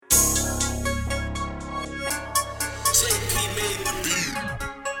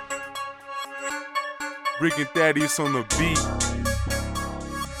Ricandthadeus on the beat.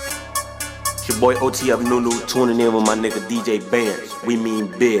 It's your boy OTF Nunu tuning in with my nigga DJ Bands. We mean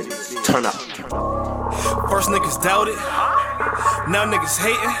business. Turn up. First niggas doubted, now niggas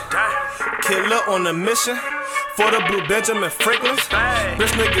hating. Killer on a mission for the Blue Benjamin Franklins.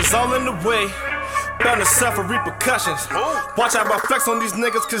 Bitch niggas all in the way, bound to suffer repercussions. Watch out, I flex on these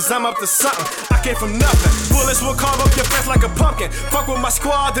niggas cause I'm up to something. I came from nothing, bullets will carve up your face like a pumpkin. Fuck with my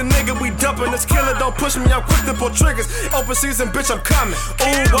squad, the nigga we dumping. This killer don't push me, I'm quick to pull triggers. Open season, bitch, I'm coming.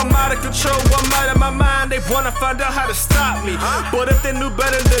 Ooh, I'm out of control, I'm out of my mind. They wanna find out how to stop me, but if they knew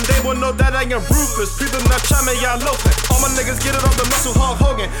better, then they would know that I am ruthless. People not trying, y'all loafing. All my niggas get it off the muscle, Hulk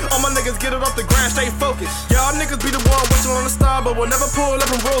Hogan. All my niggas get it off the grind, stay focused. Y'all niggas be the one wishing on the star, but will never pull up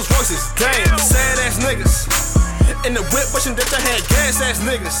in Rolls Royces. Damn, sad ass niggas. In the whip, wishing that they had gas ass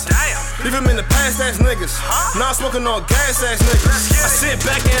niggas. Leave them in the past ass niggas. Now I'm smoking on gas ass niggas. I sit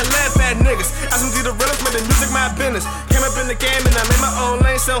back and laugh at niggas. SMG the realest, made the music my business. Came up in the game and I made my own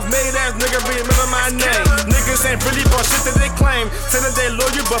lane. Self-made ass nigga, remember my name. Niggas ain't really bought shit that they claim. Say that they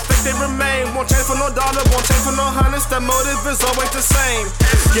loyal, but fake they remain. Won't change for no dollar, won't change for no hundreds. The motive is always the same.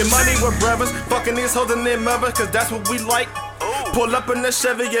 Get money with brothers, fucking these hoes and their mothers, cause that's what we like. Pull up in the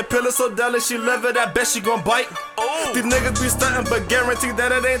Chevy, get pillow so deli, she love it, I bet she gon' bite. These niggas be stuntin', but guarantee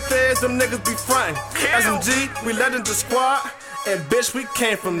that it ain't theirs, them niggas be frontin'. SMG, we legend the squad, and bitch, we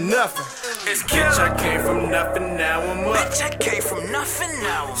came from nothing. Bitch, I came from nothing, now I'm up. Bitch, I came from nothing,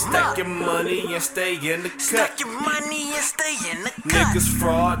 now I'm up. Stack your money and stay in the cut. Stack your money and stay in the cut. Niggas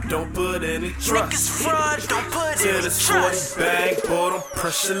fraud, don't put any trust. Niggas fraud, don't put any this trust. 40 bag, boy, don't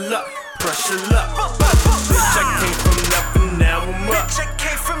pressure luck, pressure luck. Bitch, I came from nothing, now I'm up. Bitch, I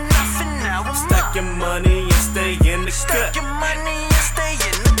came from nothing, now I'm up. Stack your money and stay in the cut. Stack your money and stay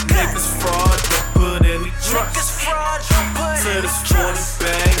in the cut. Niggas fraud, don't put any trust. Niggas fraud, don't put any this 40 trust.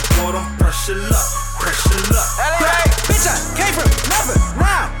 bag, boy, don't pressure luck, pressure luck. Hey, bitch, I came from nothing,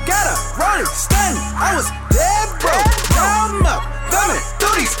 now gotta roll it, standing. I was dead broke, now I'm up, thumbing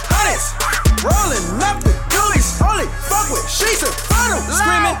through these hundreds, rolling up the duties. Only fuck with she's a funnel,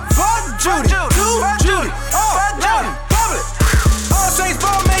 screaming fuck Judy, to Judy, all loud in public. All Saints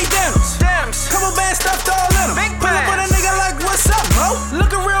ball made denims, couple bands stuffed all in them. Pull up on a nigga like what's up, ho?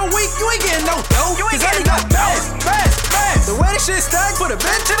 Looking real weak, you ain't getting no dough, cause I got bands. The way this shit stacked, put a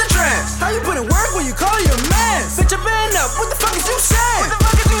bitch in the trance. How you put in work when you call your man? Bitch, I been up, what the fuck is you saying? What the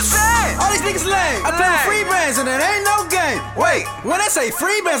fuck is you saying? All these niggas lame. I play with free bands and it ain't no game. Wait, when I say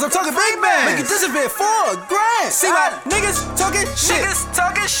free bands, I'm talking big bands. Make it disappear for $1,000. See why niggas talking shit? Niggas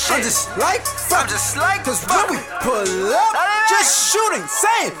talking shit. I'm just like fuck. Cause when we pull up, just shooting,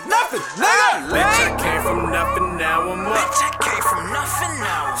 saying nothing, nigga. Bitch, I came from nothing, now I'm up. Bitch, I came from nothing,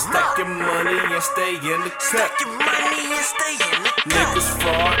 now I'm up. Stack your money and stay in the cut. Stack your money and stay in the cut. Niggas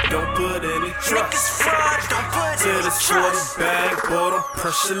fraud, don't put any trust. Niggas fraud, don't put any this 40 trust. bag, boy, don't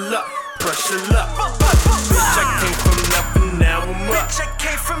pressure luck, pressure luck. Bitch, I came from nothing, now I'm up. Bitch, I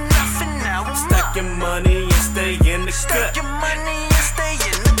came from nothing, now I'm up. Stack your money and stay in the Stack cut. your money and stay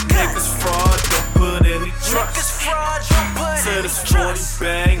in the cut. Niggas fraud, don't put any trust. Niggas fraud, don't put any this 40 trust.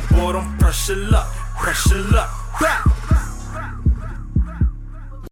 bag, boy, don't pressure luck, pressure luck.